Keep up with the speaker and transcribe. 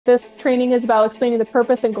This training is about explaining the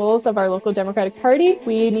purpose and goals of our local Democratic Party.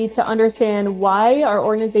 We need to understand why our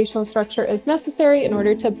organizational structure is necessary in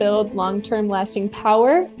order to build long-term lasting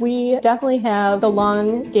power. We definitely have the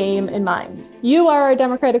long game in mind. You are our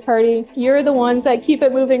Democratic Party. You're the ones that keep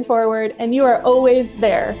it moving forward, and you are always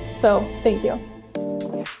there. So thank you.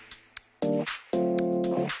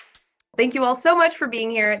 Thank you all so much for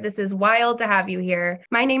being here. This is wild to have you here.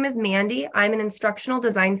 My name is Mandy. I'm an instructional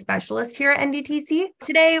design specialist here at NDTC.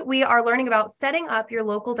 Today, we are learning about setting up your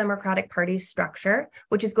local Democratic Party structure,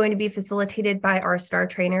 which is going to be facilitated by our star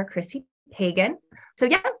trainer, Kristy Pagan. So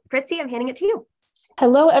yeah, Kristy, I'm handing it to you.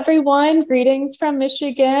 Hello, everyone. Greetings from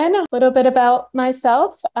Michigan. A little bit about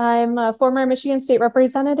myself. I'm a former Michigan State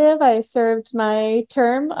Representative. I served my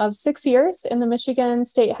term of 6 years in the Michigan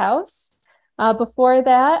State House. Before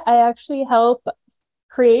that, I actually helped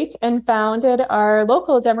create and founded our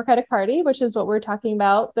local Democratic Party, which is what we're talking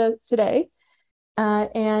about today.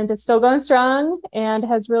 And it's still going strong and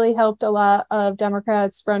has really helped a lot of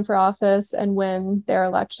Democrats run for office and win their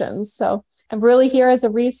elections. So I'm really here as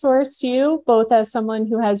a resource to you, both as someone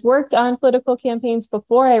who has worked on political campaigns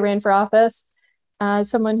before I ran for office,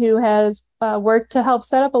 someone who has worked to help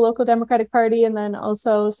set up a local Democratic Party, and then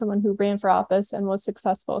also someone who ran for office and was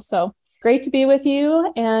successful. So great to be with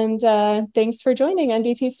you, and thanks for joining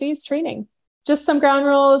NDTC's training. Just some ground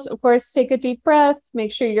rules. Of course, take a deep breath,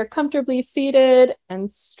 make sure you're comfortably seated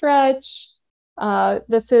and stretch.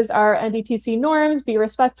 This is our NDTC norms. Be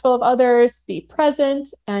respectful of others, be present,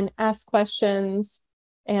 and ask questions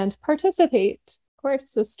and participate. Of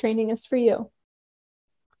course, this training is for you.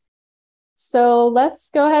 So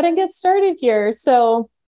let's go ahead and get started here.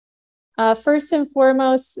 So first and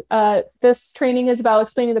foremost, this training is about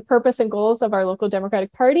explaining the purpose and goals of our local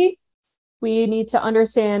Democratic Party. We need to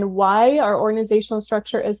understand why our organizational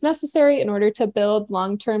structure is necessary in order to build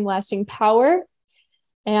long-term lasting power,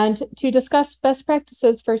 and to discuss best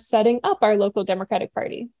practices for setting up our local Democratic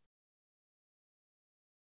Party.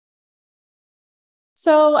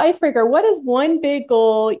 So, icebreaker, what is one big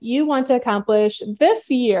goal you want to accomplish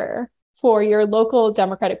this year for your local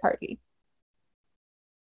Democratic Party?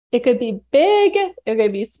 It could be big, it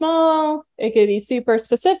could be small, it could be super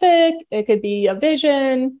specific, it could be a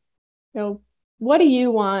vision. What do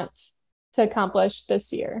you want to accomplish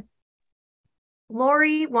this year?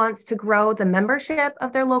 Lori wants to grow the membership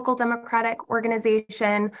of their local Democratic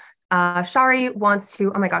organization. Shari wants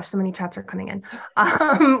to, oh my gosh, so many chats are coming in,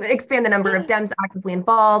 expand the number of Dems actively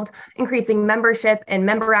involved, increasing membership and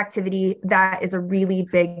member activity. That is a really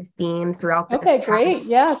big theme throughout this. Okay, great.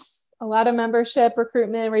 Yes. A lot of membership,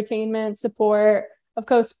 recruitment, retainment, support. Of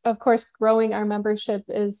course, growing our membership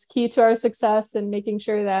is key to our success, and making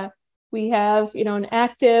sure that we have, an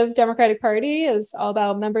active Democratic Party is all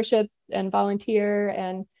about membership and volunteer,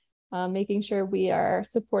 and making sure we are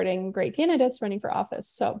supporting great candidates running for office.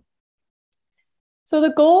 So the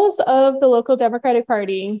goals of the local Democratic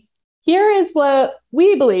Party. Here is what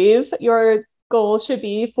we believe your goal should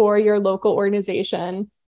be for your local organization.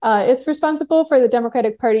 It's responsible for the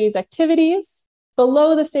Democratic Party's activities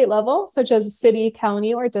below the state level, such as city,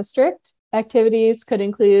 county, or district. Activities could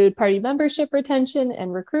include party membership retention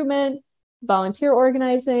and recruitment, volunteer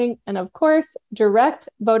organizing, and of course, direct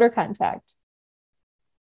voter contact.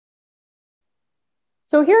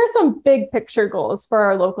 So here are some big picture goals for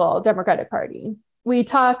our local Democratic Party. We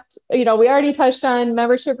already touched on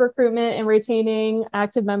membership recruitment, and retaining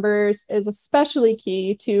active members is especially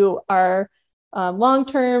key to our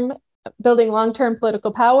building long-term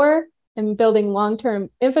political power and building long-term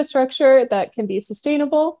infrastructure that can be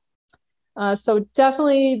sustainable. So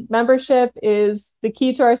definitely membership is the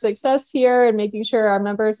key to our success here, and making sure our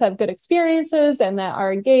members have good experiences and that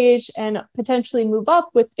are engaged and potentially move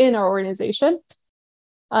up within our organization.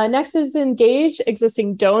 Next is engage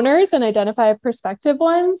existing donors and identify prospective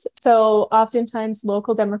ones. So oftentimes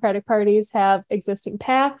local Democratic parties have existing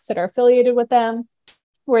PACs that are affiliated with them,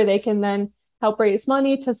 where they can then help raise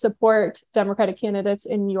money to support Democratic candidates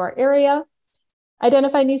in your area.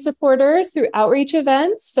 Identify new supporters through outreach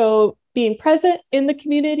events. So being present in the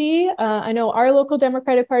community. I know our local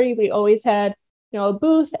Democratic Party, we always had, a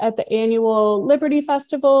booth at the annual Liberty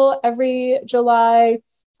Festival every July.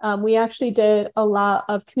 We actually did a lot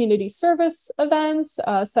of community service events,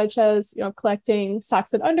 such as, collecting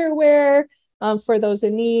socks and underwear for those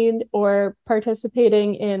in need, or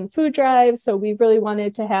participating in food drives. So we really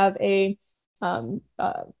wanted to have a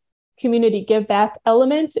community give back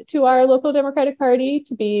element to our local Democratic Party,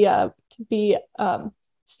 to be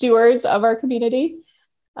stewards of our community.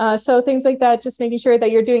 So things like that, just making sure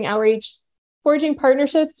that you're doing outreach, forging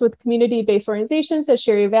partnerships with community-based organizations that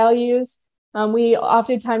share your values, We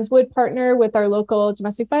oftentimes would partner with our local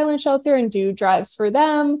domestic violence shelter and do drives for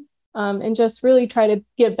them, and just really try to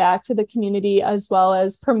give back to the community as well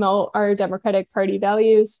as promote our Democratic Party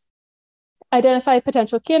values. Identify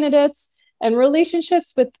potential candidates and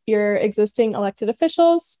relationships with your existing elected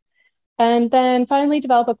officials. And then finally,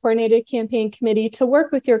 develop a coordinated campaign committee to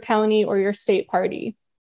work with your county or your state party.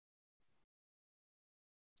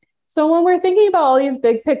 So when we're thinking about all these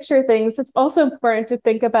big picture things, it's also important to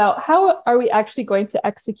think about how are we actually going to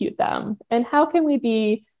execute them, and how can we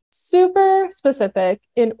be super specific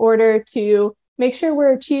in order to make sure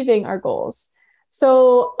we're achieving our goals.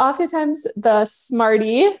 So oftentimes the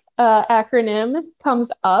SMARTY acronym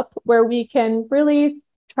comes up, where we can really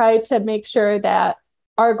try to make sure that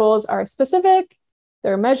our goals are specific,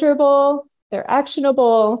 they're measurable, they're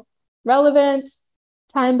actionable, relevant,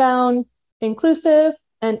 time-bound, inclusive,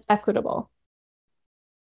 and equitable.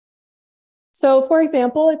 So for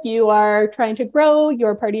example, if you are trying to grow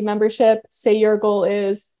your party membership, say your goal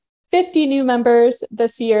is 50 new members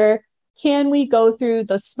this year, can we go through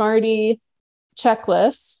the SMARTY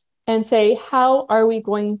checklist and say, how are we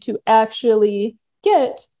going to actually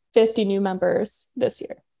get 50 new members this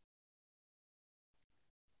year?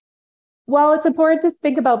 While it's important to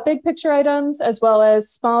think about big picture items as well as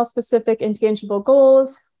small, specific, and tangible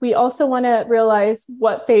goals, we also want to realize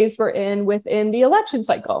what phase we're in within the election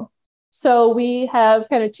cycle. So we have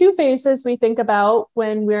kind of two phases we think about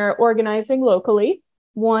when we're organizing locally.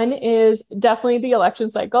 One is definitely the election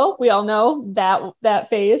cycle. We all know that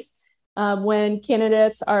phase. When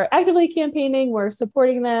candidates are actively campaigning, we're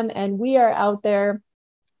supporting them, and we are out there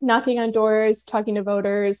knocking on doors, talking to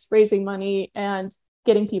voters, raising money, and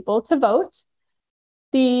getting people to vote.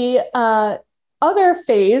 The other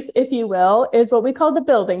phase, if you will, is what we call the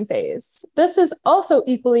building phase. This is also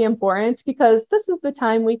equally important because this is the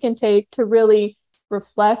time we can take to really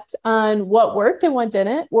reflect on what worked and what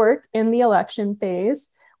didn't work in the election phase.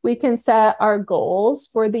 We can set our goals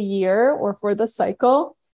for the year or for the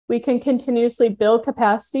cycle. We can continuously build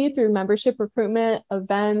capacity through membership recruitment,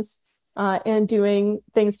 events, and doing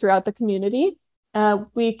things throughout the community.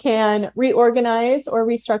 We can reorganize or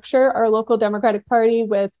restructure our local Democratic Party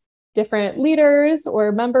with different leaders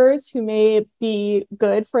or members who may be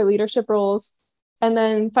good for leadership roles. And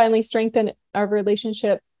then finally, strengthen our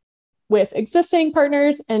relationship with existing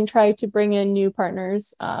partners and try to bring in new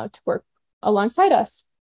partners to work alongside us.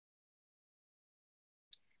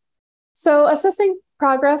 So assessing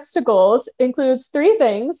progress to goals includes three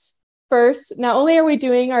things. First, not only are we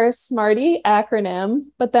doing our SMARTY acronym,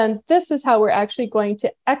 but then this is how we're actually going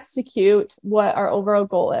to execute what our overall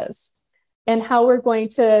goal is, and how we're going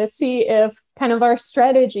to see if kind of our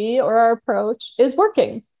strategy or our approach is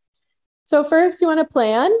working. So first, you want to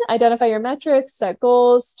plan, identify your metrics, set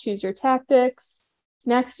goals, choose your tactics.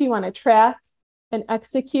 Next, you want to track and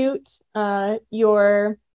execute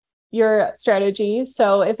your strategy.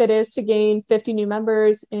 So if it is to gain 50 new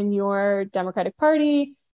members in your Democratic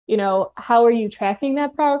Party, how are you tracking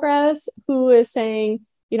that progress? Who is saying,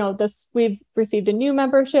 we've received a new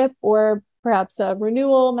membership or perhaps a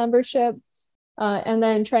renewal membership? And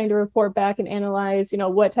then trying to report back and analyze,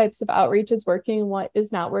 what types of outreach is working, what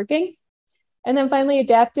is not working. And then finally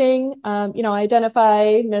adapting,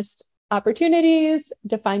 identify missed opportunities,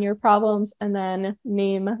 define your problems, and then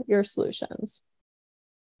name your solutions.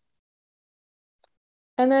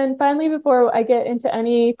 And then finally, before I get into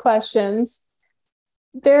any questions,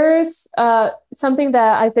 there's something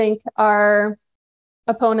that I think our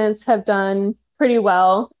opponents have done pretty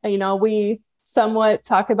well. We somewhat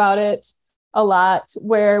talk about it a lot,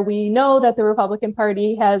 where we know that the Republican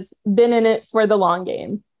Party has been in it for the long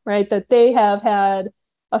game, right? That they have had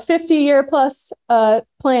a 50-year plus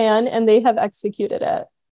plan and they have executed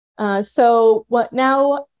it. So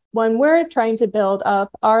when we're trying to build up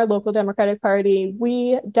our local Democratic Party,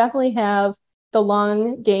 we definitely have the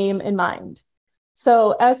long game in mind.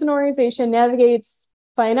 So as an organization navigates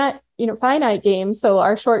finite games, so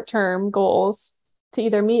our short-term goals to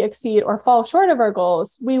either meet, exceed, or fall short of our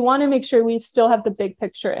goals, we want to make sure we still have the big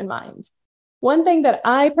picture in mind. One thing that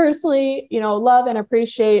I personally, love and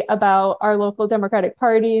appreciate about our local Democratic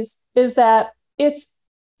parties is that it's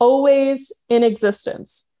always in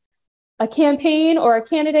existence. A campaign or a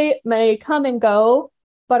candidate may come and go,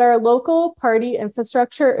 but our local party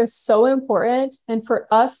infrastructure is so important. And for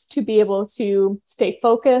us to be able to stay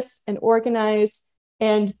focused and organized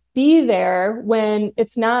and be there when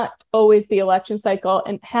it's not always the election cycle,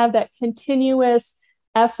 and have that continuous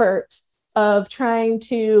effort of trying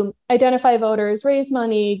to identify voters, raise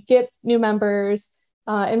money, get new members,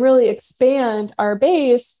 and really expand our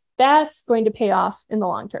base, that's going to pay off in the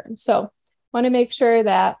long term. So want to make sure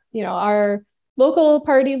that, our local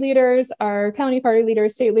party leaders, our county party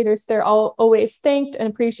leaders, state leaders, they're all always thanked and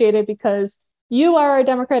appreciated because you are our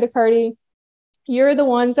Democratic Party. You're the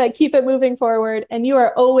ones that keep it moving forward and you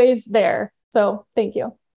are always there. So thank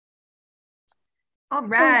you. All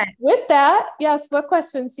right. So with that, yes, what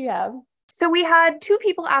questions do you have? So we had two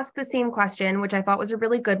people ask the same question, which I thought was a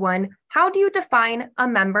really good one. How do you define a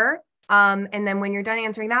member? And then when you're done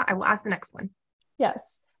answering that, I will ask the next one.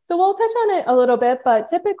 Yes. So we'll touch on it a little bit, but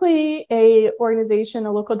typically a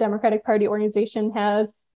local Democratic Party organization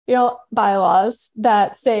has, bylaws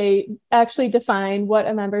that actually define what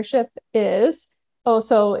a membership is.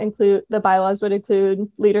 Also the bylaws would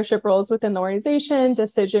include leadership roles within the organization,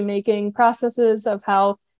 decision-making processes of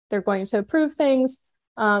how they're going to approve things.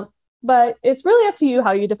 But it's really up to you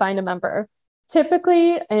how you define a member.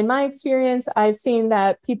 Typically, in my experience, I've seen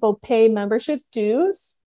that people pay membership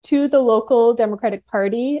dues to the local Democratic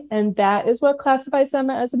Party, and that is what classifies them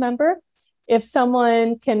as a member. If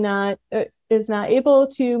someone is not able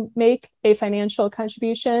to make a financial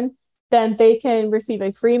contribution, then they can receive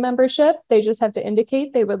a free membership. They just have to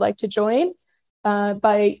indicate they would like to join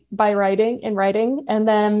by writing, and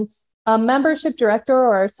then a membership director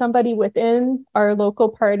or somebody within our local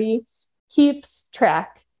party keeps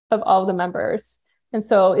track of all the members. And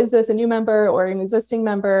so is this a new member or an existing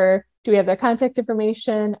member? Do we have their contact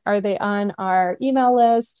information? Are they on our email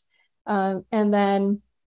list? And then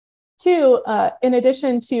two, in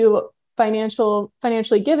addition to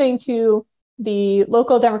financially giving to the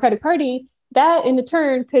local Democratic Party, that in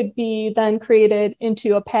turn could be then created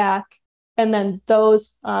into a PAC. And then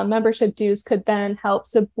those membership dues could then help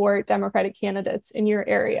support Democratic candidates in your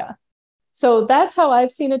area. So that's how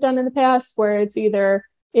I've seen it done in the past, where it's either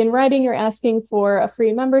in writing, you're asking for a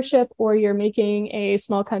free membership, or you're making a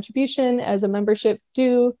small contribution as a membership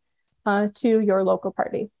due to your local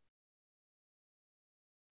party.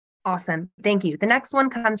 Awesome. Thank you. The next one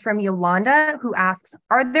comes from Yolanda, who asks,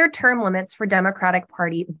 are there term limits for Democratic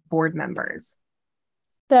Party board members?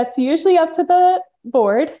 That's usually up to the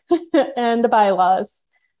board and the bylaws.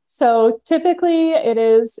 So typically it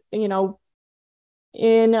is,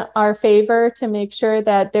 in our favor to make sure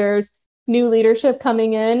that there's new leadership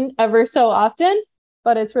coming in ever so often,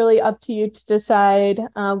 but it's really up to you to decide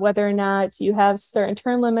whether or not you have certain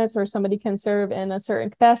term limits or somebody can serve in a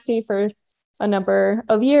certain capacity for a number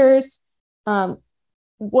of years.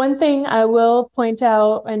 One thing I will point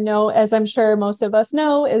out and know, as I'm sure most of us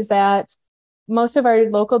know, is that most of our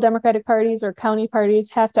local Democratic parties or county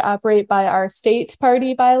parties have to operate by our state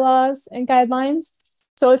party bylaws and guidelines.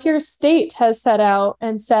 So if your state has set out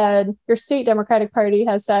and said, your state Democratic Party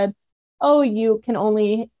has said, oh, you can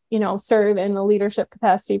only, serve in the leadership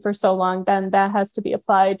capacity for so long, then that has to be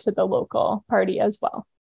applied to the local party as well.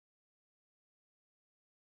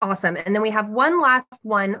 Awesome. And then we have one last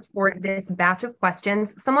one for this batch of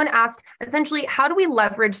questions. Someone asked, essentially, how do we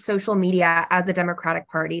leverage social media as a Democratic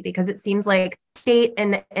Party? Because it seems like state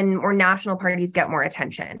and or national parties get more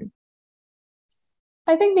attention.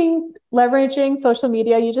 I think leveraging social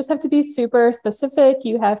media, you just have to be super specific.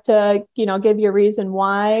 You have to, give your reason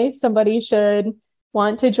why somebody should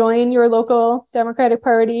want to join your local Democratic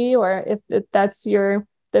Party, or if that's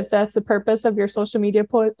the purpose of your social media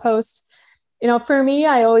post. For me,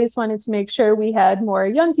 I always wanted to make sure we had more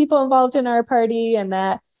young people involved in our party, and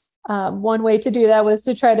that one way to do that was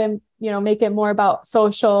to try to, make it more about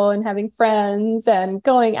social and having friends and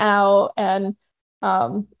going out. And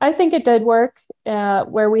I think it did work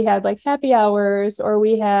where we had like happy hours, or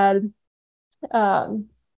we had,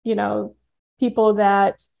 people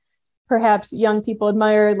that perhaps young people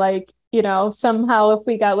admired, like, somehow if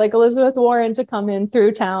we got like Elizabeth Warren to come in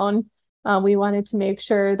through town, we wanted to make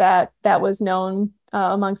sure that that was known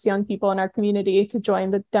amongst young people in our community to join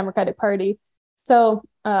the Democratic Party. So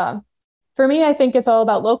for me, I think it's all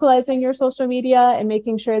about localizing your social media and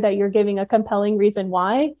making sure that you're giving a compelling reason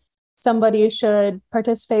why somebody should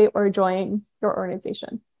participate or join your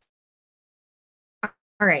organization.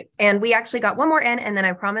 All right. And we actually got one more in, and then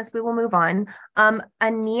I promise we will move on.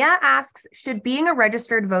 Ania asks, should being a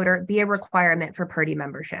registered voter be a requirement for party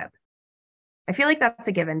membership? I feel like that's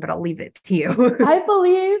a given, but I'll leave it to you. I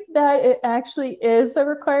believe that it actually is a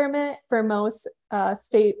requirement for most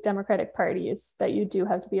state Democratic parties that you do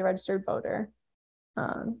have to be a registered voter.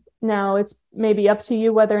 Now, it's maybe up to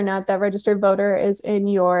you whether or not that registered voter is in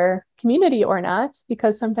your community or not,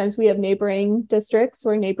 because sometimes we have neighboring districts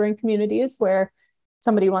or neighboring communities where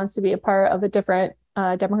somebody wants to be a part of a different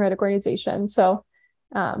Democratic organization. So,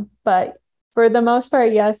 but for the most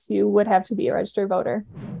part, yes, you would have to be a registered voter.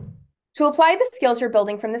 To apply the skills you're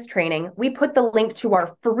building from this training, we put the link to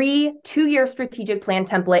our free 2-year strategic plan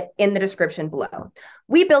template in the description below.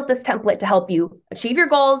 We built this template to help you achieve your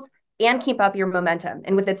goals and keep up your momentum.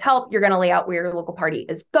 And with its help, you're going to lay out where your local party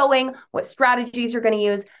is going, what strategies you're going to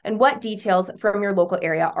use, and what details from your local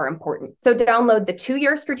area are important. So download the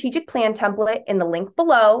 2-year strategic plan template in the link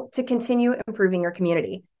below to continue improving your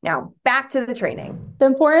community. Now, back to the training. The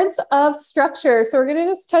importance of structure. So we're going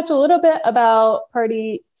to just touch a little bit about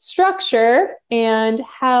party structure and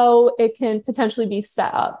how it can potentially be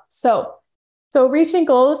set up. So reaching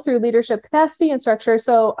goals through leadership capacity and structure.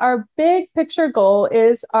 So our big picture goal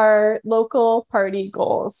is our local party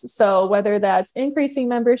goals. So whether that's increasing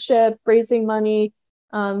membership, raising money,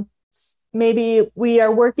 maybe we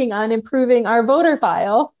are working on improving our voter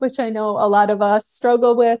file, which I know a lot of us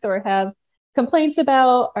struggle with or have complaints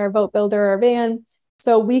about, our vote builder or van.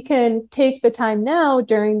 So we can take the time now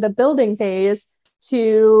during the building phase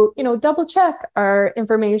to, double check our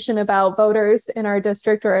information about voters in our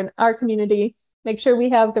district or in our community, make sure we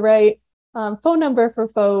have the right phone number for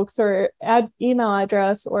folks or email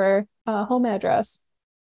address or home address.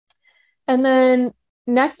 And then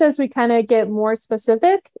next, as we kind of get more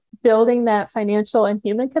specific, building that financial and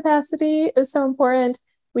human capacity is so important.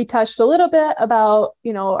 We touched a little bit about,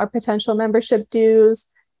 our potential membership dues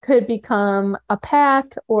could become a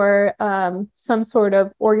PAC or some sort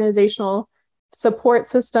of organizational support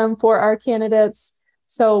system for our candidates.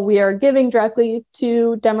 So we are giving directly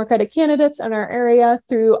to Democratic candidates in our area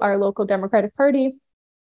through our local Democratic Party.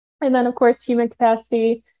 And then, of course, human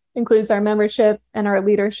capacity includes our membership and our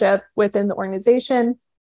leadership within the organization.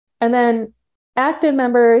 And then active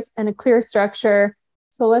members and a clear structure.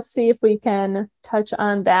 So let's see if we can touch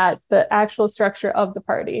on that, the actual structure of the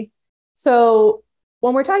party. So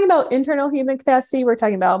when we're talking about internal human capacity, we're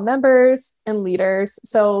talking about members and leaders.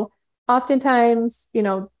 So oftentimes,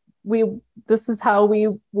 this is how we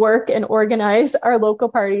work and organize our local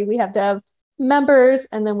party. We have to have members,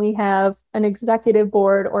 and then we have an executive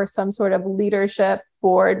board or some sort of leadership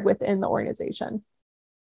board within the organization.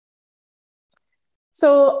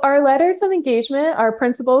 So our letters of engagement, our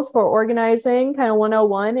principles for organizing, kind of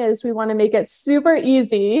 101, is we want to make it super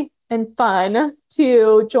easy and fun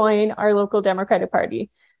to join our local Democratic Party.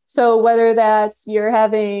 So whether that's you're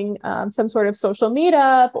having some sort of social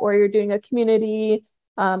meetup, or you're doing a community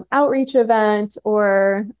outreach event,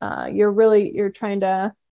 or you're trying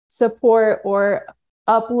to support or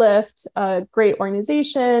uplift a great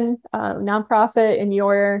organization, nonprofit in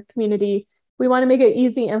your community, we want to make it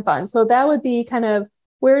easy and fun. So that would be kind of,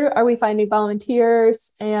 where are we finding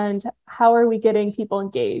volunteers and how are we getting people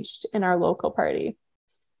engaged in our local party?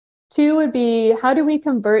 2 would be, how do we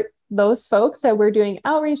convert those folks that we're doing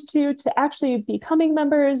outreach to actually becoming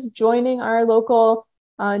members, joining our local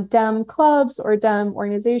Dem clubs or Dem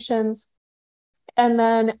organizations? And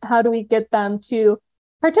then how do we get them to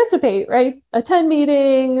participate, right? Attend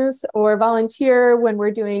meetings or volunteer when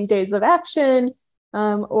we're doing days of action,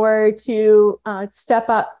 or to step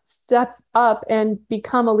up and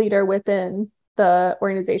become a leader within the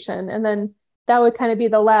organization. And then that would kind of be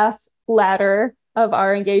the last ladder of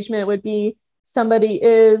our engagement, would be somebody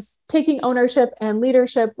is taking ownership and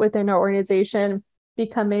leadership within our organization,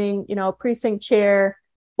 becoming, precinct chair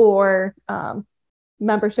or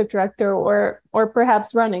membership director, or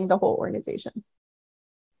perhaps running the whole organization.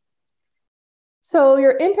 So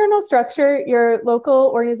your internal structure, your local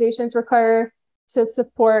organizations require to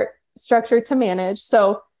support structure to manage.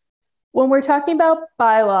 So when we're talking about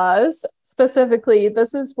bylaws specifically,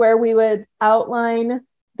 this is where we would outline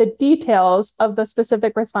the details of the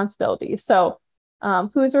specific responsibility. So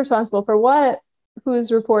who's responsible for what,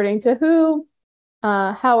 who's reporting to who,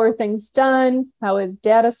 how are things done, how is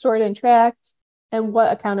data stored and tracked, and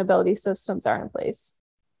what accountability systems are in place.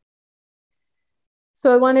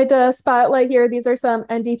 So I wanted to spotlight here, these are some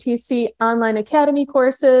NDTC online academy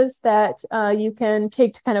courses that you can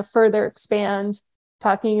take to kind of further expand,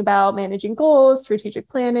 talking about managing goals, strategic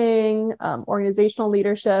planning, organizational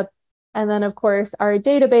leadership, and then of course our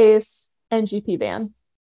database, NGP Van.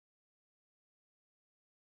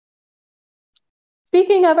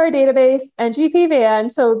 Speaking of our database, NGP Van,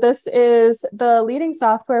 so this is the leading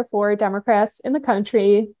software for Democrats in the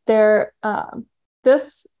country.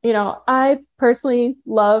 I personally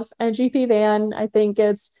love NGP Van. I think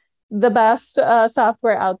it's the best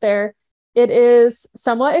software out there. It is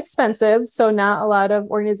somewhat expensive, so not a lot of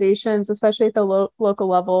organizations, especially at the local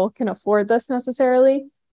level, can afford this necessarily.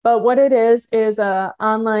 But what it is an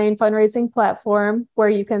online fundraising platform where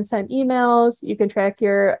you can send emails, you can track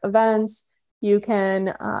your events, you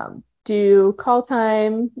can do call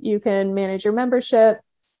time, you can manage your membership.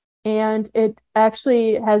 And it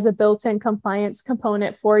actually has a built-in compliance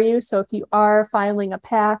component for you. So if you are filing a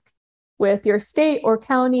PAC with your state or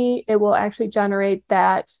county, it will actually generate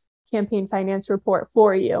that campaign finance report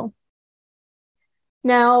for you.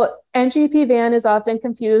 Now, NGP Van is often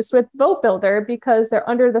confused with Vote Builder because they're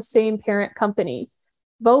under the same parent company.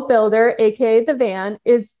 Vote Builder, aka the Van,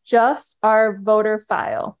 is just our voter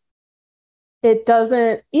file. It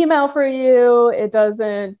doesn't email for you. It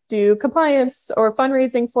doesn't do compliance or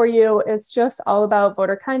fundraising for you. It's just all about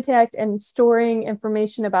voter contact and storing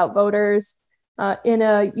information about voters in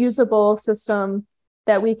a usable system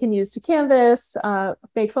that we can use to canvass,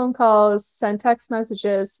 make phone calls, send text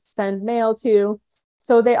messages, send mail to.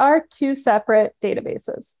 So they are two separate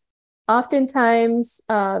databases. Oftentimes,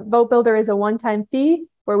 Vote Builder is a one-time fee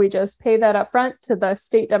where we just pay that up front to the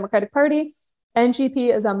state Democratic Party.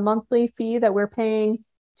 NGP is a monthly fee that we're paying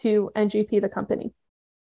to NGP, the company.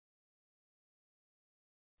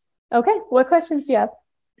 Okay, what questions do you have?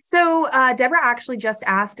 So Deborah actually just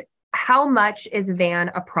asked, how much is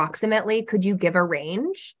Van approximately? Could you give a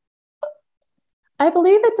range? I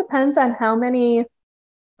believe it depends on how many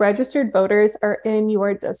registered voters are in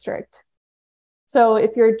your district. So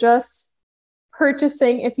if you're just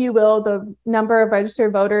purchasing, if you will, the number of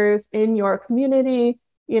registered voters in your community,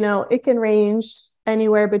 it can range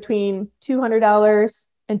anywhere between $200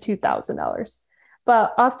 and $2,000.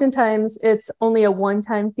 But oftentimes it's only a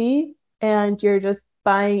one-time fee, and you're just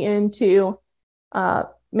buying into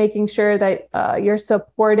making sure that you're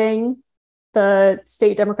supporting the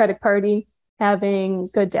state Democratic Party having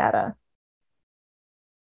good data.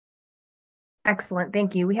 Excellent.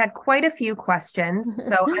 Thank you. We had quite a few questions.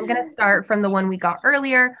 So I'm going to start from the one we got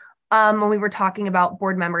earlier when we were talking about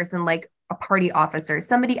board members and like a party officer.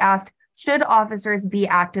 Somebody asked, should officers be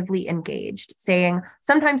actively engaged? Saying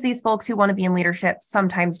sometimes these folks who want to be in leadership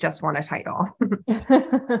sometimes just want a title.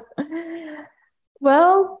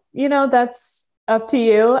 Well, that's up to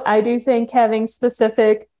you. I do think having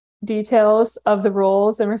specific details of the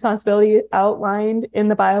roles and responsibility outlined in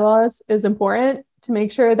the bylaws is important to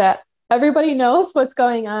make sure that everybody knows what's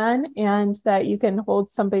going on and that you can hold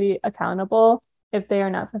somebody accountable if they are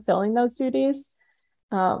not fulfilling those duties.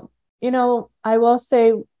 I will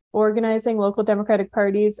say organizing local Democratic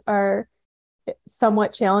parties are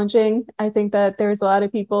somewhat challenging. I think that there's a lot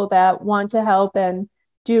of people that want to help and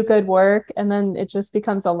do good work, and then it just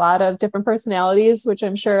becomes a lot of different personalities, which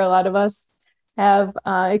I'm sure a lot of us have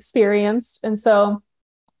experienced. And so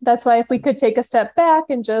that's why if we could take a step back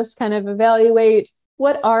and just kind of evaluate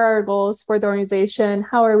what are our goals for the organization,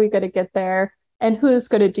 how are we going to get there, and who's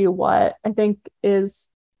going to do what, I think is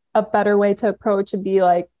a better way to approach and be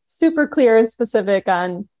like super clear and specific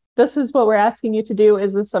on this is what we're asking you to do.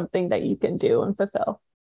 Is this something that you can do and fulfill?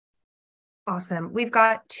 Awesome. We've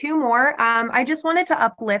got two more. I just wanted to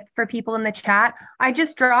uplift for people in the chat. I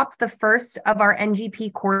just dropped the first of our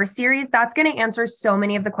NGP course series. That's going to answer so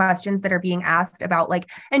many of the questions that are being asked about like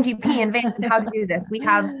NGP and Van and how to do this. We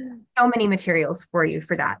have so many materials for you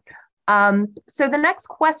for that. So the next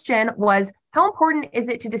question was, how important is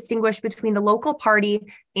it to distinguish between the local party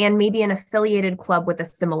and maybe an affiliated club with a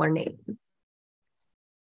similar name?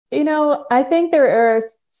 I think there are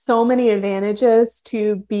so many advantages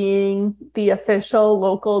to being the official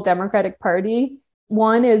local Democratic Party.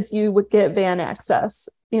 One is you would get van access.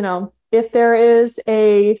 If there is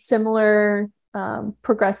a similar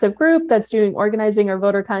progressive group that's doing organizing or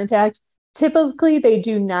voter contact, typically they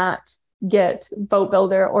do not get Vote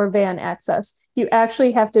Builder or van access. You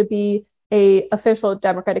actually have to be an official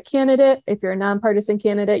Democratic candidate. If you're a nonpartisan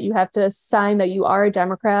candidate, you have to sign that you are a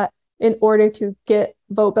Democrat in order to get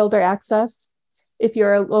Vote Builder access. If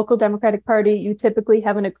you're a local Democratic Party, you typically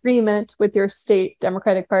have an agreement with your state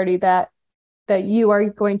Democratic Party that you are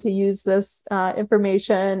going to use this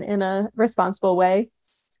information in a responsible way.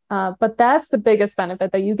 But that's the biggest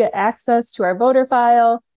benefit, that you get access to our voter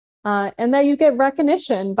file and that you get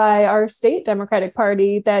recognition by our state Democratic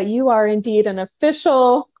Party that you are indeed an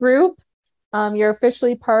official group. You're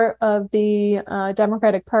officially part of the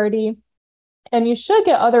Democratic Party. And you should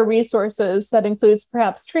get other resources that includes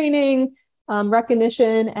perhaps training,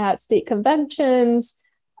 recognition at state conventions,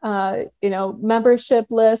 membership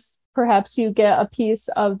lists. Perhaps you get a piece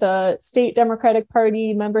of the state Democratic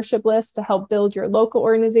Party membership list to help build your local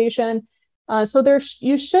organization. So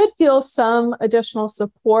you should feel some additional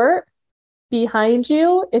support behind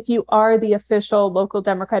you if you are the official local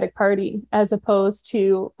Democratic Party, as opposed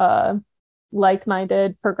to a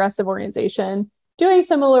like-minded progressive organization doing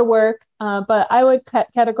similar work, but I would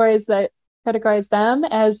categorize them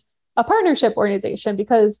as a partnership organization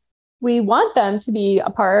because we want them to be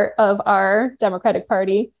a part of our Democratic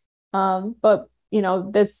Party, but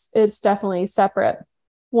this is definitely separate.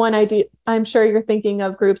 I'm sure you're thinking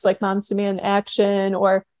of groups like Moms Demand Action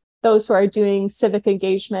or those who are doing civic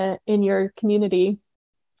engagement in your community.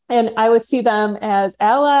 And I would see them as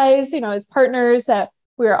allies, as partners, that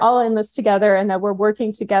we're all in this together and that we're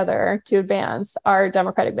working together to advance our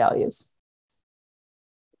democratic values.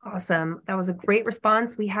 Awesome. That was a great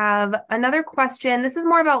response. We have another question. This is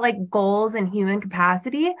more about like goals and human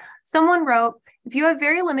capacity. Someone wrote, if you have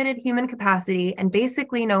very limited human capacity and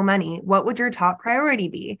basically no money, what would your top priority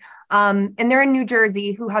be? And they're in New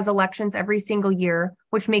Jersey, who has elections every single year,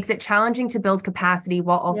 which makes it challenging to build capacity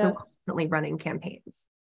while also constantly running campaigns.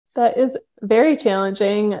 That is very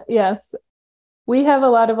challenging. Yes. We have a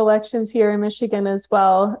lot of elections here in Michigan as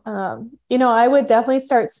well. I would definitely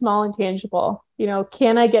start small and tangible.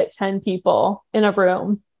 Can I get 10 people in a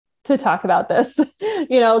room to talk about this?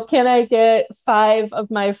 Can I get 5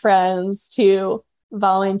 of my friends to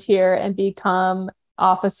volunteer and become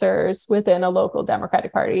officers within a local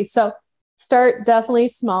Democratic Party? So start definitely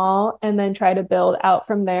small and then try to build out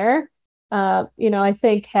from there. I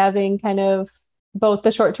think having kind of both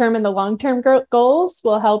the short-term and the long-term goals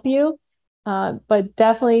will help you. But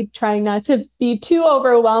definitely trying not to be too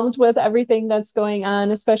overwhelmed with everything that's going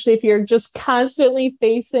on, especially if you're just constantly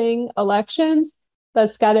facing elections.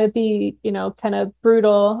 That's got to be, kind of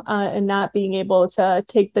brutal, and not being able to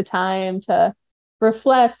take the time to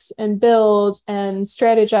reflect and build and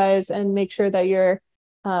strategize and make sure that your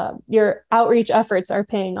outreach efforts are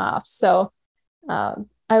paying off. So I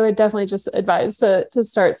would definitely just advise to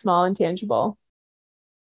start small and tangible.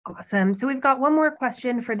 Awesome. So we've got one more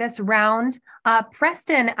question for this round.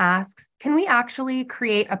 Preston asks, can we actually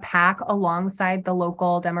create a PAC alongside the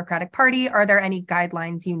local Democratic Party? Are there any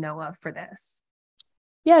guidelines you know of for this?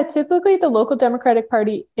 Yeah, typically the local Democratic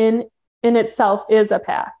Party in itself is a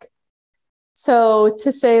PAC. So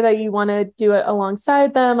to say that you want to do it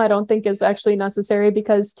alongside them, I don't think is actually necessary,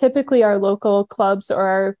 because typically our local clubs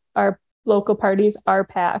or our local parties are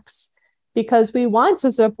PACs, because we want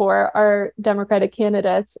to support our Democratic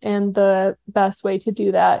candidates. And the best way to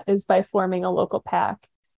do that is by forming a local PAC.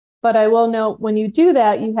 But I will note, when you do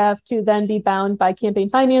that, you have to then be bound by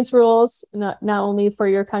campaign finance rules, not only for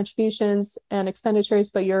your contributions and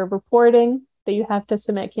expenditures, but your reporting, that you have to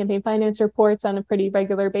submit campaign finance reports on a pretty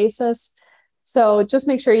regular basis. So just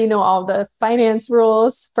make sure you know all the finance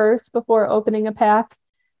rules first before opening a PAC.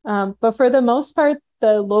 But for the most part,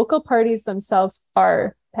 the local parties themselves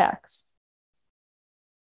are PACs.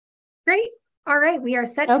 Great. All right. We are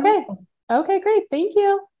set. Okay, great. Thank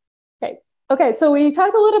you. Okay. So we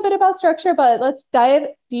talked a little bit about structure, but let's dive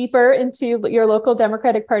deeper into your local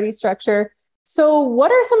Democratic Party structure. So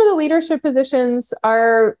what are some of the leadership positions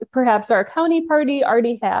perhaps our county party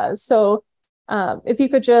already has? So if you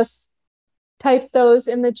could just type those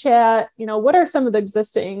in the chat, what are some of the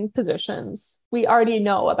existing positions we already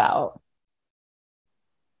know about?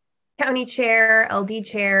 County chair, LD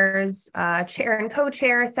chairs, chair and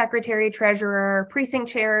co-chair, secretary, treasurer, precinct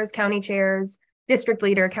chairs, county chairs, district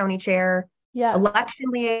leader, county chair, election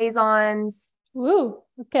liaisons. Woo.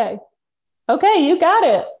 Okay, you got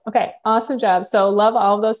it. Okay, awesome job. So love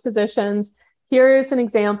all of those positions. Here's an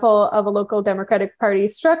example of a local Democratic Party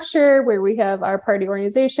structure where we have our party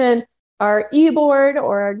organization, our e-board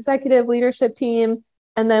or our executive leadership team.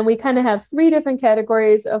 And then we kind of have 3 different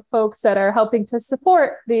categories of folks that are helping to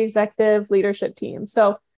support the executive leadership team.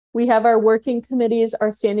 So we have our working committees,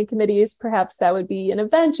 our standing committees. Perhaps that would be an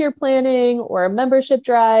event you're planning or a membership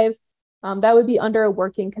drive. That would be under a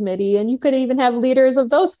working committee. And you could even have leaders of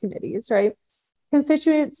those committees, right?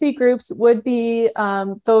 Constituency groups would be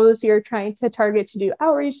those you're trying to target to do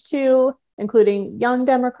outreach to, including young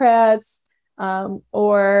Democrats,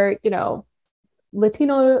 or,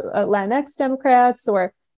 Latino, Latinx Democrats,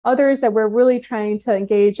 or others that we're really trying to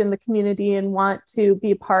engage in the community and want to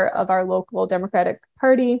be part of our local Democratic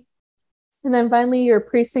Party. And then finally, your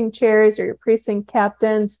precinct chairs or your precinct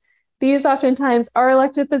captains. These oftentimes are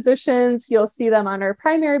elected positions. You'll see them on our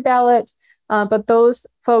primary ballot, but those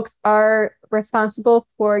folks are responsible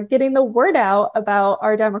for getting the word out about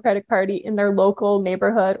our Democratic Party in their local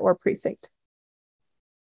neighborhood or precinct.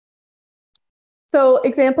 So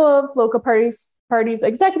example of local parties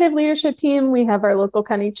executive leadership team, we have our local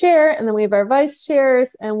county chair, and then we have our vice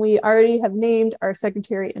chairs, and we already have named our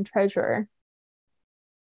secretary and treasurer.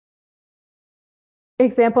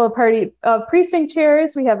 Example of precinct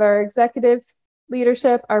chairs, we have our executive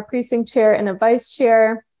leadership, our precinct chair, and a vice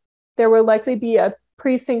chair. There will likely be a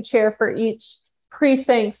precinct chair for each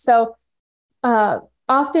precinct. So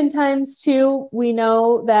oftentimes too, we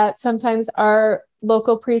know that sometimes our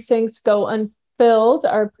local precincts go unfilled,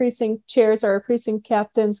 our precinct chairs or our precinct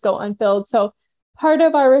captains go unfilled. So part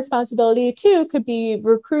of our responsibility too could be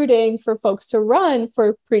recruiting for folks to run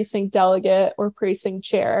for precinct delegate or precinct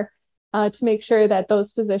chair, to make sure that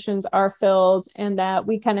those positions are filled and that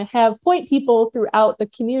we kind of have point people throughout the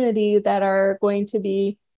community that are going to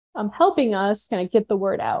be helping us kind of get the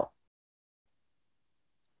word out.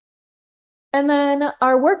 And then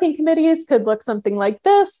our working committees could look something like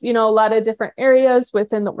this, a lot of different areas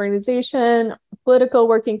within the organization, political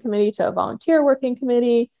working committee to a volunteer working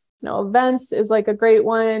committee. Events is like a great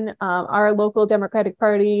one. Our local Democratic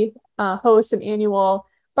Party hosts an annual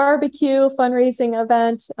barbecue fundraising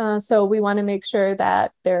event. So we want to make sure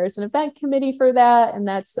that there's an event committee for that, and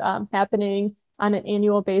that's happening on an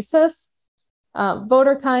annual basis.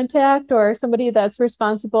 Voter contact, or somebody that's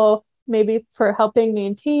responsible maybe for helping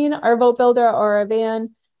maintain our vote builder or our van,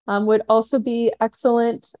 would also be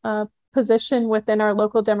excellent position within our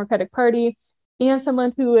local Democratic Party, and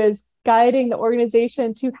someone who is guiding the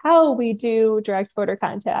organization to how we do direct voter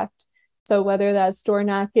contact. So whether that's door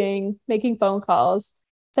knocking, making phone calls,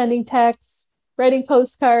 sending texts, writing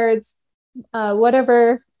postcards,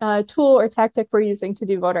 whatever tool or tactic we're using to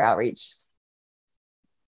do voter outreach.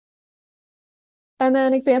 And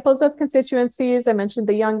then examples of constituencies, I mentioned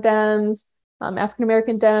the Young Dems,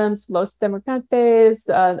 African-American Dems, Los Democrates,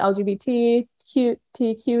 LGBTQ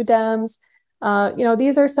Dems.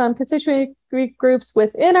 These are some constituent groups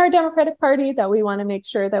within our Democratic Party that we want to make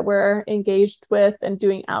sure that we're engaged with and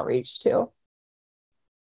doing outreach to.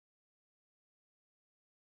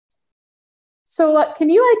 So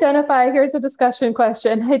can you identify, here's a discussion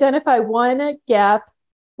question, identify one gap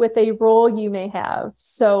with a role you may have.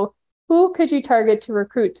 So who could you target to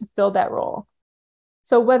recruit to fill that role?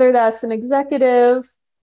 So whether that's an executive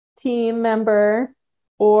team member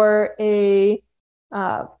or a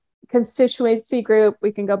constituency group,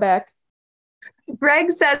 we can go back.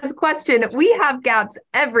 Greg says, question, we have gaps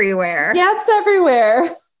everywhere. Gaps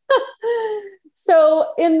everywhere.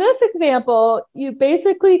 So in this example, you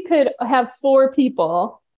basically could have 4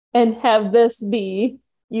 people and have this be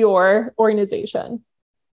your organization.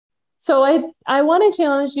 So I want to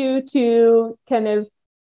challenge you to kind of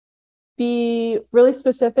be really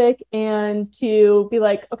specific and to be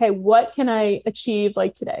like, okay, what can I achieve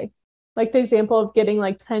like today? Like the example of getting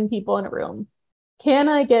like 10 people in a room. Can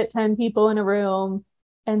I get 10 people in a room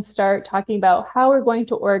and start talking about how we're going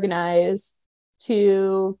to organize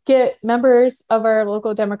to get members of our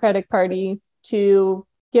local Democratic Party to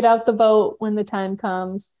get out the vote when the time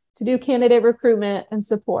comes, to do candidate recruitment and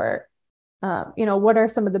support? What are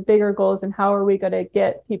some of the bigger goals and how are we going to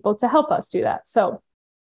get people to help us do that? So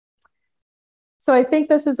I think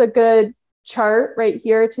this is a good chart right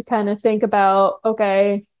here to kind of think about,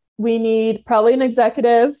 okay, we need probably an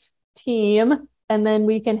executive team, and then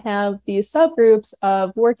we can have these subgroups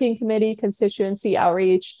of working committee, constituency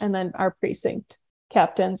outreach, and then our precinct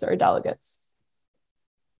captains or delegates.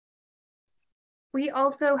 We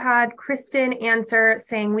also had Kristen answer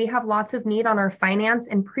saying we have lots of need on our finance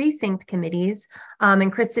and precinct committees.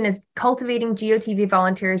 And Kristen is cultivating GOTV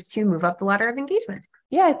volunteers to move up the ladder of engagement.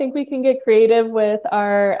 Yeah, I think we can get creative with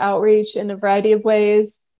our outreach in a variety of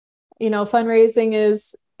ways. Fundraising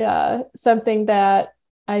is something that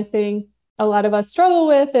I think a lot of us struggle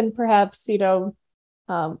with and perhaps,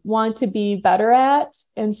 want to be better at.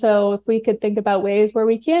 And so if we could think about ways where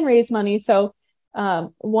we can raise money. So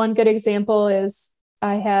one good example is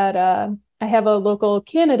I have a local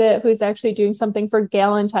candidate who's actually doing something for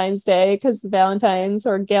Galentine's Day, because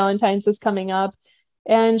Galentine's is coming up.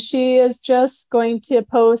 And she is just going to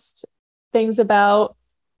post things about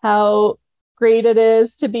how great it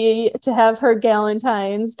is to have her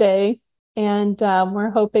Galentine's Day. And we're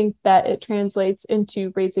hoping that it translates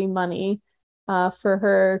into raising money for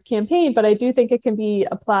her campaign. But I do think it can be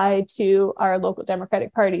applied to our local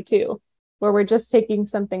Democratic Party too, where we're just taking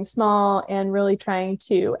something small and really trying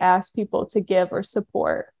to ask people to give or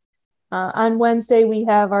support. On Wednesday, we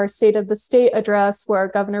have our State of the State address, where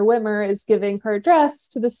Governor Whitmer is giving her address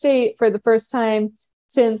to the state for the first time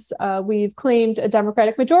since we've claimed a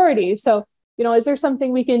Democratic majority. So, is there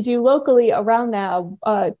something we can do locally around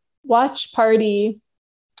that? Watch party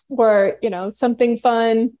or, something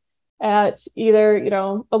fun at either,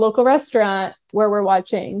 a local restaurant where we're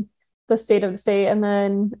watching the State of the State. And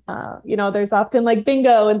then, there's often like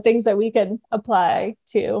bingo and things that we can apply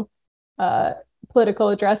to political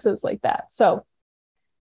addresses like that. So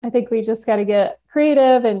I think we just got to get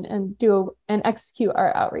creative and do and execute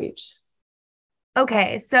our outreach.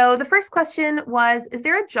 Okay, so the first question was, is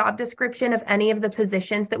there a job description of any of the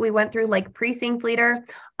positions that we went through, like precinct leader?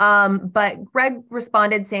 But Greg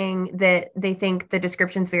responded saying that they think the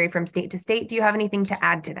descriptions vary from state to state. Do you have anything to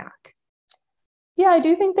add to that? Yeah, I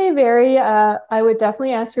do think they vary. I would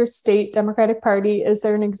definitely ask your state Democratic Party, is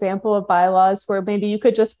there an example of bylaws where maybe you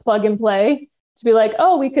could just plug and play to be like,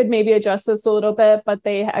 oh, we could maybe adjust this a little bit, but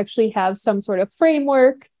they actually have some sort of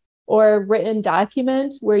framework or written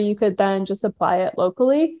document where you could then just apply it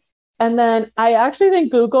locally. And then I actually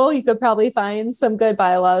think Google, you could probably find some good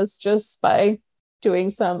bylaws just by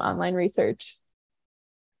doing some online research.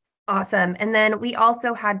 Awesome. And then we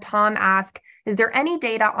also had Tom ask, is there any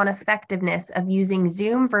data on effectiveness of using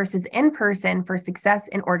Zoom versus in person for success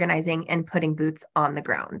in organizing and putting boots on the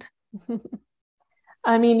ground?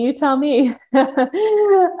 I mean, you tell me.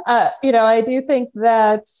 I do think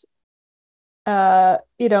that,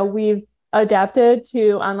 we've adapted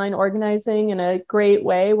to online organizing in a great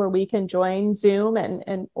way where we can join Zoom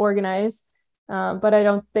and organize. But I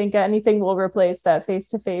don't think anything will replace that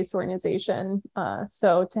face-to-face organization.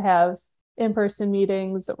 So to have in-person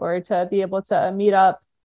meetings or to be able to meet up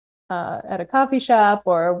at a coffee shop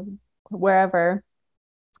or wherever,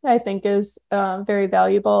 I think is very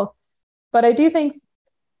valuable. But I do think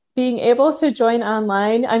being able to join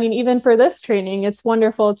online, I mean, even for this training, it's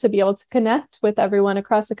wonderful to be able to connect with everyone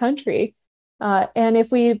across the country. And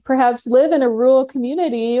if we perhaps live in a rural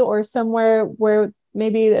community or somewhere where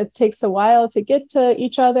maybe it takes a while to get to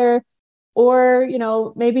each other, or,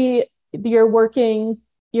 maybe your working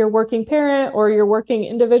parent or your working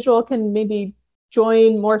individual can maybe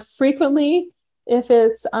join more frequently if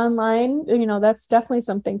it's online, that's definitely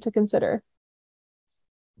something to consider.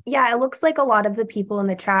 Yeah, it looks like a lot of the people in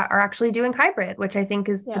the chat are actually doing hybrid, which I think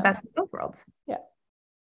is the best of both worlds. Yeah.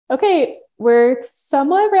 Okay, we're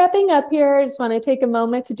somewhat wrapping up here. I just want to take a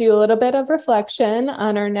moment to do a little bit of reflection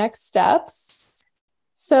on our next steps.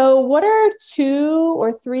 So what are 2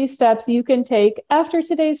 or 3 steps you can take after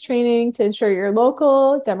today's training to ensure your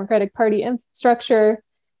local Democratic Party structure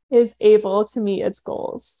is able to meet its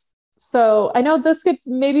goals? So I know this could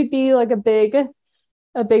maybe be like a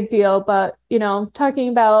big deal, but, talking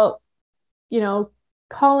about,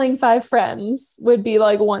 calling 5 friends would be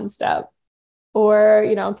like 1 step. Or,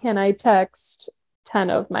 can I text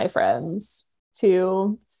 10 of my friends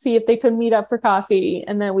to see if they could meet up for coffee,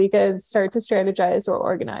 and then we could start to strategize or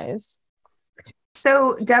organize.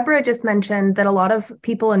 So Deborah just mentioned that a lot of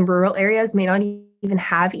people in rural areas may not even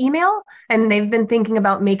have email, and they've been thinking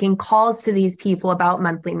about making calls to these people about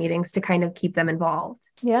monthly meetings to kind of keep them involved.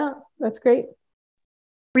 Yeah, that's great.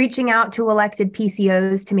 Reaching out to elected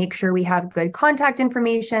PCOs to make sure we have good contact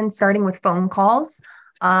information, starting with phone calls.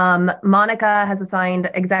 Monica has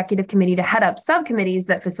assigned executive committee to head up subcommittees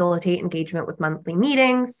that facilitate engagement with monthly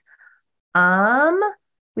meetings.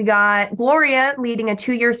 We got Gloria leading a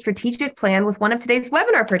 2-year strategic plan with one of today's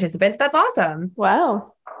webinar participants. That's awesome.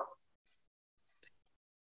 Wow.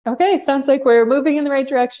 Okay, sounds like we're moving in the right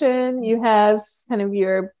direction. You have kind of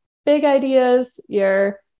your big ideas,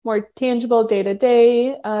 your more tangible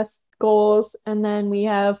day-to-day goals, and then we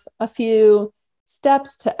have a few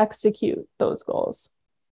steps to execute those goals.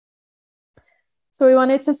 So we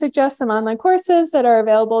wanted to suggest some online courses that are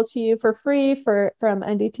available to you for free from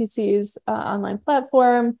NDTC's online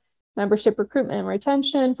platform, membership recruitment and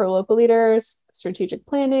retention for local leaders, strategic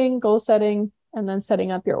planning, goal setting, and then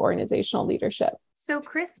setting up your organizational leadership. So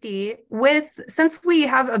Kristy, since we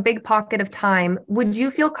have a big pocket of time, would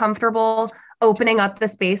you feel comfortable opening up the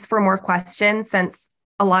space for more questions since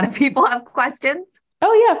a lot of people have questions?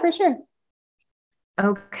 Oh yeah, for sure.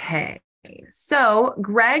 Okay. So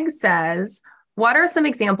Greg says, what are some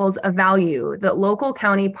examples of value that local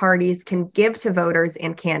county parties can give to voters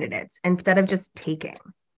and candidates instead of just taking?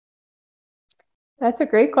 That's a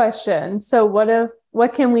great question. So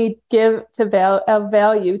what can we give of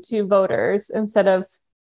value to voters instead of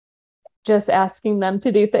just asking them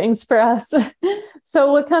to do things for us?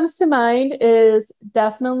 So what comes to mind is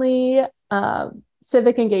definitely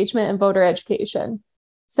civic engagement and voter education.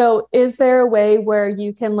 So is there a way where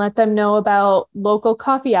you can let them know about local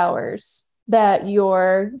coffee hours that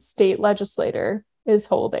your state legislator is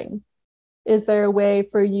holding? Is there a way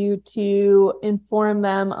for you to inform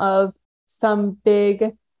them of some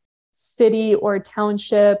big city or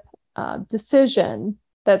township decision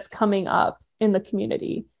that's coming up in the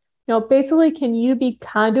community? Basically, can you be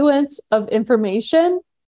conduits of information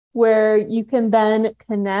where you can then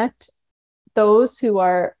connect those who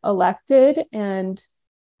are elected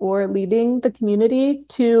or leading the community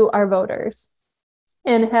to our voters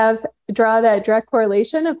and draw that direct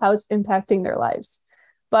correlation of how it's impacting their lives?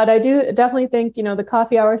 But I do definitely think, the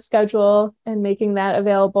coffee hour schedule and making that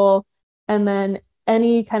available, and then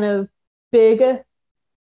any kind of big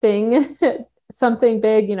thing, something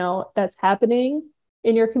big, that's happening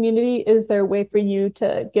in your community. Is there a way for you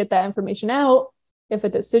to get that information out if a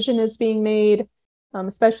decision is being made?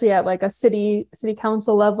 especially at like a city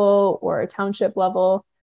council level or a township level,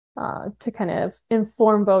 to kind of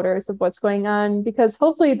inform voters of what's going on, because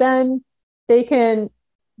hopefully then they can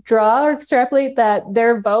draw or extrapolate that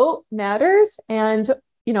their vote matters, and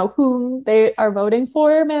whom they are voting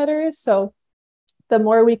for matters. So the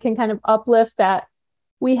more we can kind of uplift that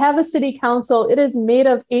we have a city council, it is made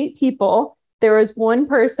of 8 people. There is one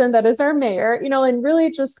person that is our mayor, and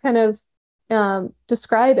really just kind of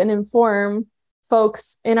describe and inform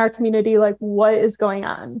folks in our community like what is going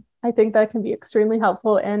on. I think that can be extremely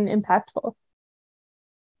helpful and impactful.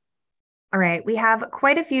 All right, we have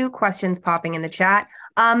quite a few questions popping in the chat.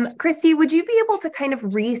 Kristy, would you be able to kind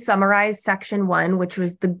of re-summarize section 1, which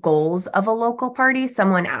was the goals of a local party?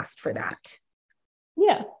 Someone asked for that.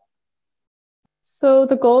 Yeah. So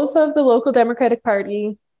the goals of the local Democratic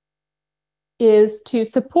Party is to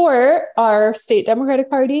support our state Democratic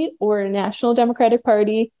Party or national Democratic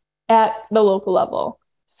Party at the local level.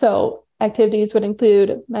 So activities would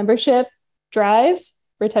include membership drives,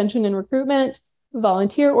 retention and recruitment,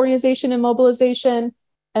 volunteer organization and mobilization,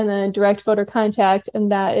 and then direct voter contact.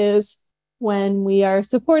 And that is when we are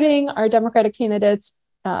supporting our Democratic candidates,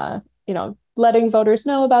 letting voters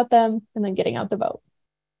know about them and then getting out the vote.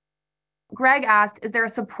 Greg asked, is there a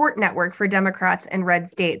support network for Democrats in red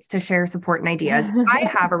states to share support and ideas? I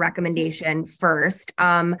have a recommendation first.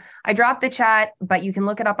 I dropped the chat, but you can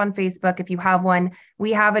look it up on Facebook if you have one.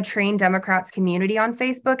 We have a Train Democrats community on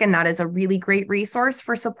Facebook, and that is a really great resource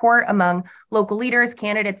for support among local leaders,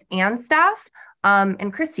 candidates, and staff.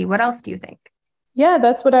 And Kristy, what else do you think? Yeah,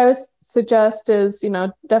 that's what I would suggest is,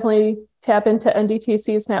 definitely tap into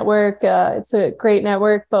NDTC's network. It's a great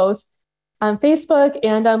network, both on Facebook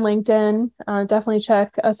and on LinkedIn. Definitely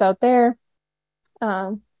check us out there.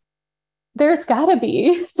 There's got to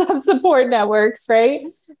be some support networks, right?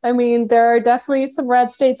 I mean, there are definitely some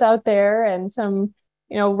red states out there and some,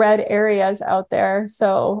 red areas out there.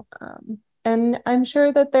 So, and I'm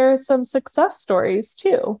sure that there's some success stories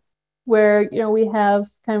too, where, we have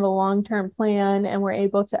kind of a long-term plan and we're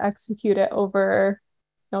able to execute it over,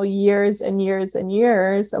 years and years and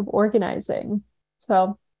years of organizing.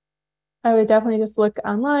 So I would definitely just look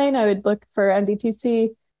online. I would look for NDTC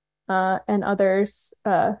and others,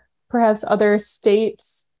 perhaps other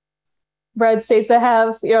states, red states that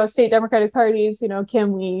have, state Democratic parties,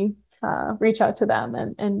 can we reach out to them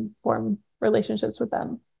and form relationships with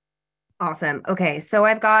them? Awesome. Okay, so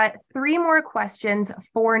I've got 3 more questions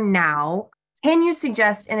for now. Can you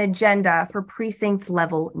suggest an agenda for precinct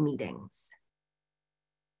level meetings?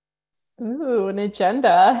 Ooh, an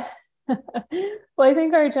agenda. Well, I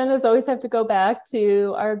think our agendas always have to go back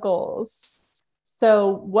to our goals.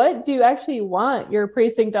 So what do you actually want your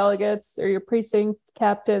precinct delegates or your precinct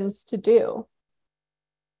captains to do?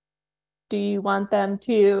 Do you want them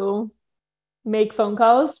to make phone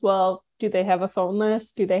calls? Well, do they have a phone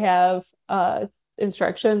list? Do they have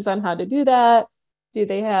instructions on how to do that? Do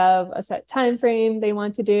they have a set time frame they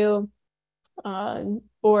want to do?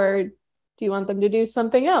 Or do you want them to do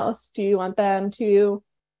something else? Do you want them to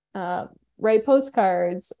write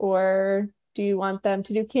postcards, or do you want them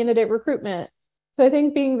to do candidate recruitment? So I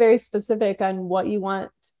think being very specific on what you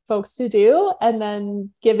want folks to do and then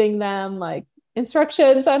giving them like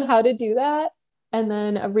instructions on how to do that, and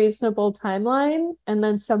then a reasonable timeline, and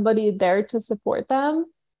then somebody there to support them,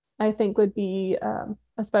 I think would be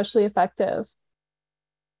especially effective.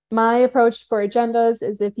 My approach for agendas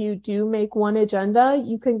is if you do make one agenda,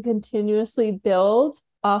 you can continuously build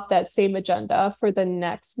off that same agenda for the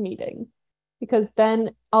next meeting, because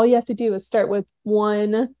then all you have to do is start with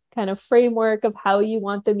one kind of framework of how you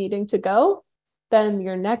want the meeting to go. Then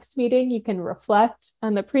your next meeting, you can reflect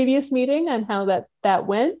on the previous meeting and how that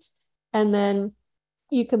went. And then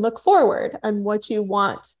you can look forward on what you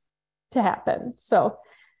want to happen. So,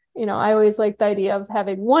 I always like the idea of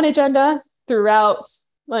having one agenda throughout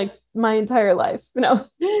like my entire life,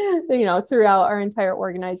 throughout our entire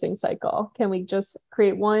organizing cycle. Can we just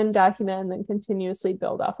create one document and then continuously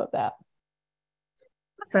build off of that?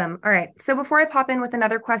 Awesome. All right. So before I pop in with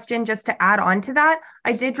another question, just to add on to that,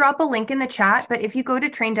 I did drop a link in the chat, but if you go to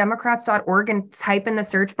traindemocrats.org and type in the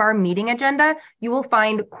search bar meeting agenda, you will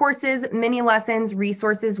find courses, mini lessons,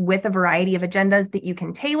 resources with a variety of agendas that you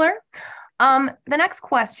can tailor. The next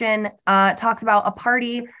question talks about a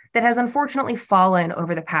party that has unfortunately fallen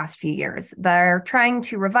over the past few years. They're trying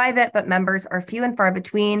to revive it, but members are few and far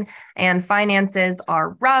between and finances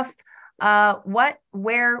are rough.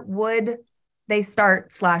 Where would they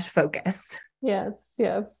start / focus? Yes.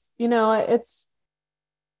 It's,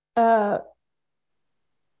 I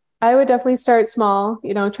would definitely start small,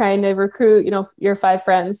 trying to recruit, your 5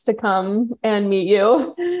 friends to come and meet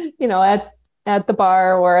you, at at the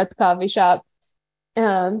bar or at the coffee shop.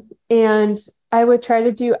 And I would try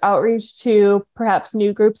to do outreach to perhaps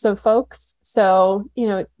new groups of folks. So,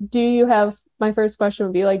 my first question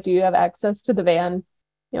would be like, do you have access to the van?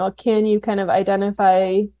 Can you kind of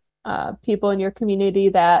identify people in your community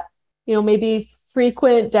that, maybe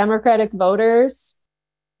frequent Democratic voters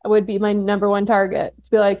would be my number one target,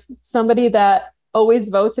 to be like somebody that always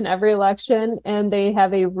votes in every election and they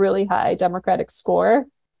have a really high Democratic score.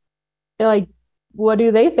 Like, what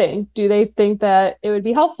do they think? Do they think that it would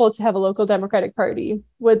be helpful to have a local Democratic Party?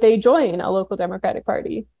 Would they join a local Democratic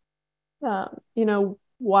Party?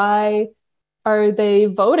 Why are they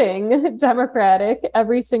voting Democratic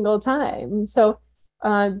every single time? So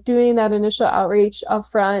doing that initial outreach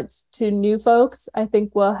upfront to new folks, I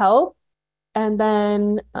think will help. And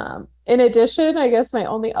then in addition, I guess my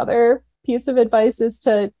only other piece of advice is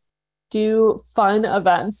to do fun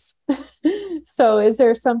events. So is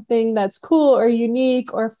there something that's cool or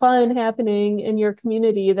unique or fun happening in your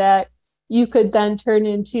community that you could then turn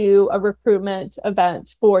into a recruitment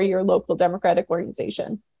event for your local Democratic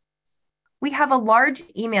organization? We have a large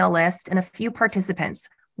email list and a few participants.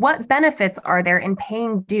 What benefits are there in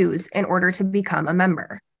paying dues in order to become a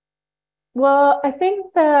member? Well, I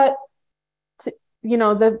think that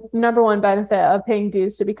the number one benefit of paying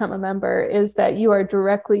dues to become a member is that you are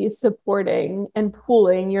directly supporting and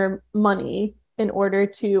pooling your money in order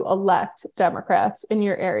to elect Democrats in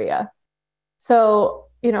your area. So,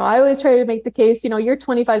 I always try to make the case, your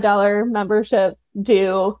 $25 membership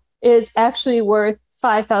due is actually worth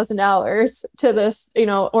 $5,000 to this,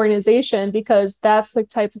 organization, because that's the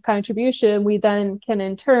type of contribution we then can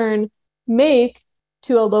in turn make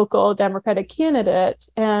to a local Democratic candidate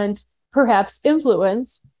and perhaps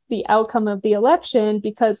influence the outcome of the election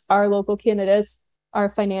because our local candidates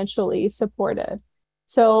are financially supported.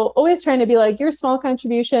 So always trying to be like, your small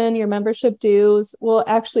contribution, your membership dues will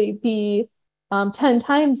actually be 10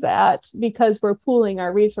 times that, because we're pooling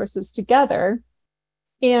our resources together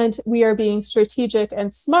and we are being strategic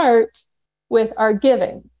and smart with our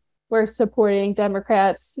giving. We're supporting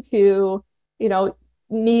Democrats who,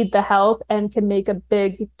 need the help and can make a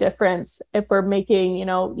big difference if we're making,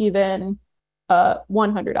 even a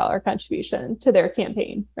 $100 contribution to their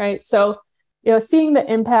campaign, right? So, seeing the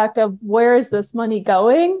impact of where is this money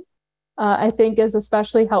going, I think is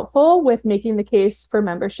especially helpful with making the case for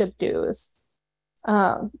membership dues.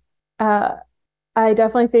 I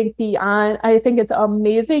definitely think I think it's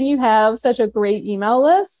amazing you have such a great email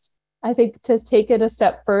list. I think to take it a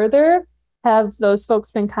step further, have those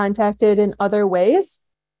folks been contacted in other ways?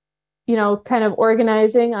 Kind of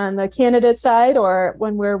organizing on the candidate side, or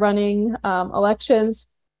when we're running elections,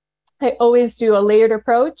 I always do a layered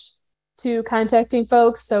approach to contacting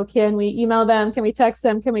folks. So can we email them? Can we text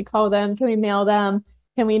them? Can we call them? Can we mail them?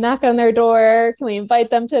 Can we knock on their door? Can we invite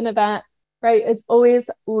them to an event? Right? It's always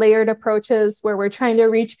layered approaches where we're trying to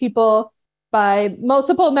reach people by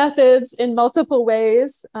multiple methods in multiple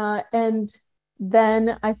ways. And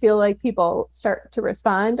then I feel like people start to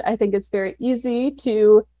respond. I think it's very easy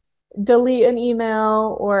to delete an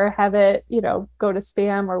email or have it, go to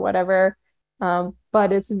spam or whatever.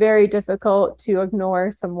 But it's very difficult to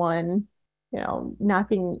ignore someone,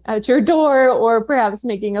 knocking at your door or perhaps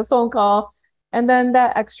making a phone call. And then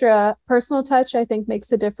that extra personal touch, I think, makes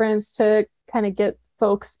a difference to kind of get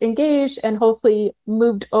folks engaged and hopefully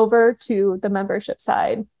moved over to the membership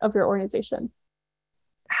side of your organization.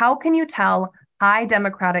 How can you tell high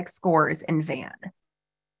Democratic scores in VAN?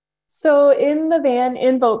 So in the VAN,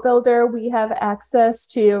 in Vote Builder, we have access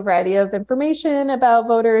to a variety of information about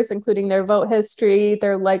voters, including their vote history,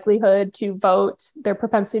 their likelihood to vote, their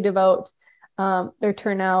propensity to vote, their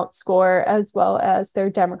turnout score, as well as their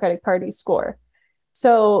Democratic Party score.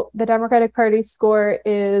 So the Democratic Party score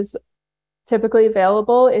is typically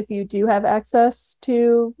available if you do have access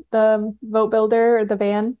to the Vote Builder or the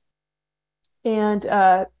VAN. And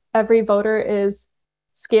every voter is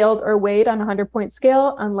scaled or weighed on a 100-point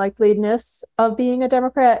scale on likeliness of being a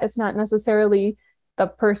Democrat. It's not necessarily the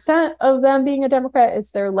percent of them being a Democrat,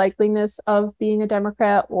 it's their likeliness of being a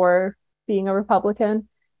Democrat or being a Republican.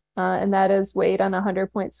 And that is weighed on a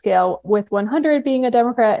 100-point scale, with 100 being a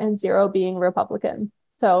Democrat and 0 being Republican.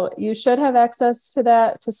 So you should have access to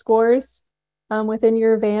that, to scores within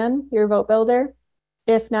your VAN, your Vote Builder.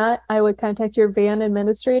 If not, I would contact your VAN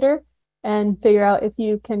administrator and figure out if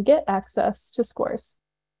you can get access to scores.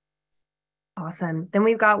 Awesome. Then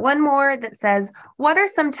we've got one more that says, what are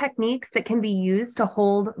some techniques that can be used to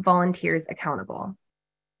hold volunteers accountable?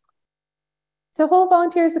 To hold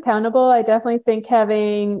volunteers accountable, I definitely think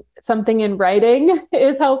having something in writing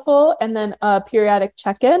is helpful, and then a periodic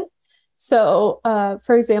check-in. So,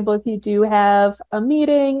 for example, if you do have a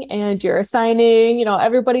meeting and you're assigning,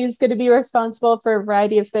 everybody's going to be responsible for a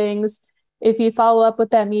variety of things. If you follow up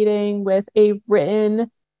with that meeting with a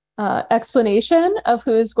written explanation of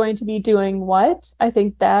who's going to be doing what, I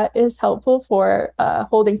think that is helpful for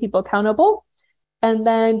holding people accountable. And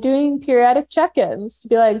then doing periodic check-ins to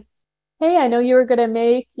be like, hey, I know you were going to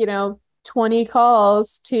make, 20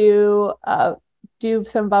 calls to do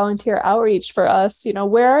some volunteer outreach for us.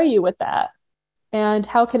 Where are you with that? And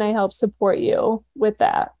how can I help support you with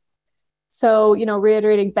that? So,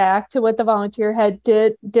 reiterating back to what the volunteer head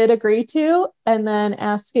did agree to, and then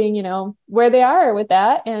asking, where they are with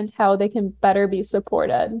that and how they can better be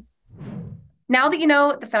supported. Now that you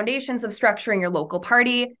know the foundations of structuring your local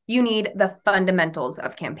party, you need the fundamentals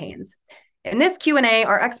of campaigns. In this Q&A,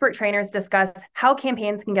 our expert trainers discuss how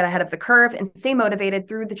campaigns can get ahead of the curve and stay motivated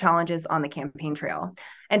through the challenges on the campaign trail.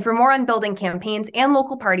 And for more on building campaigns and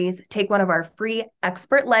local parties, take one of our free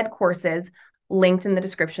expert-led courses linked in the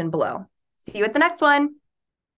description below. See you at the next one.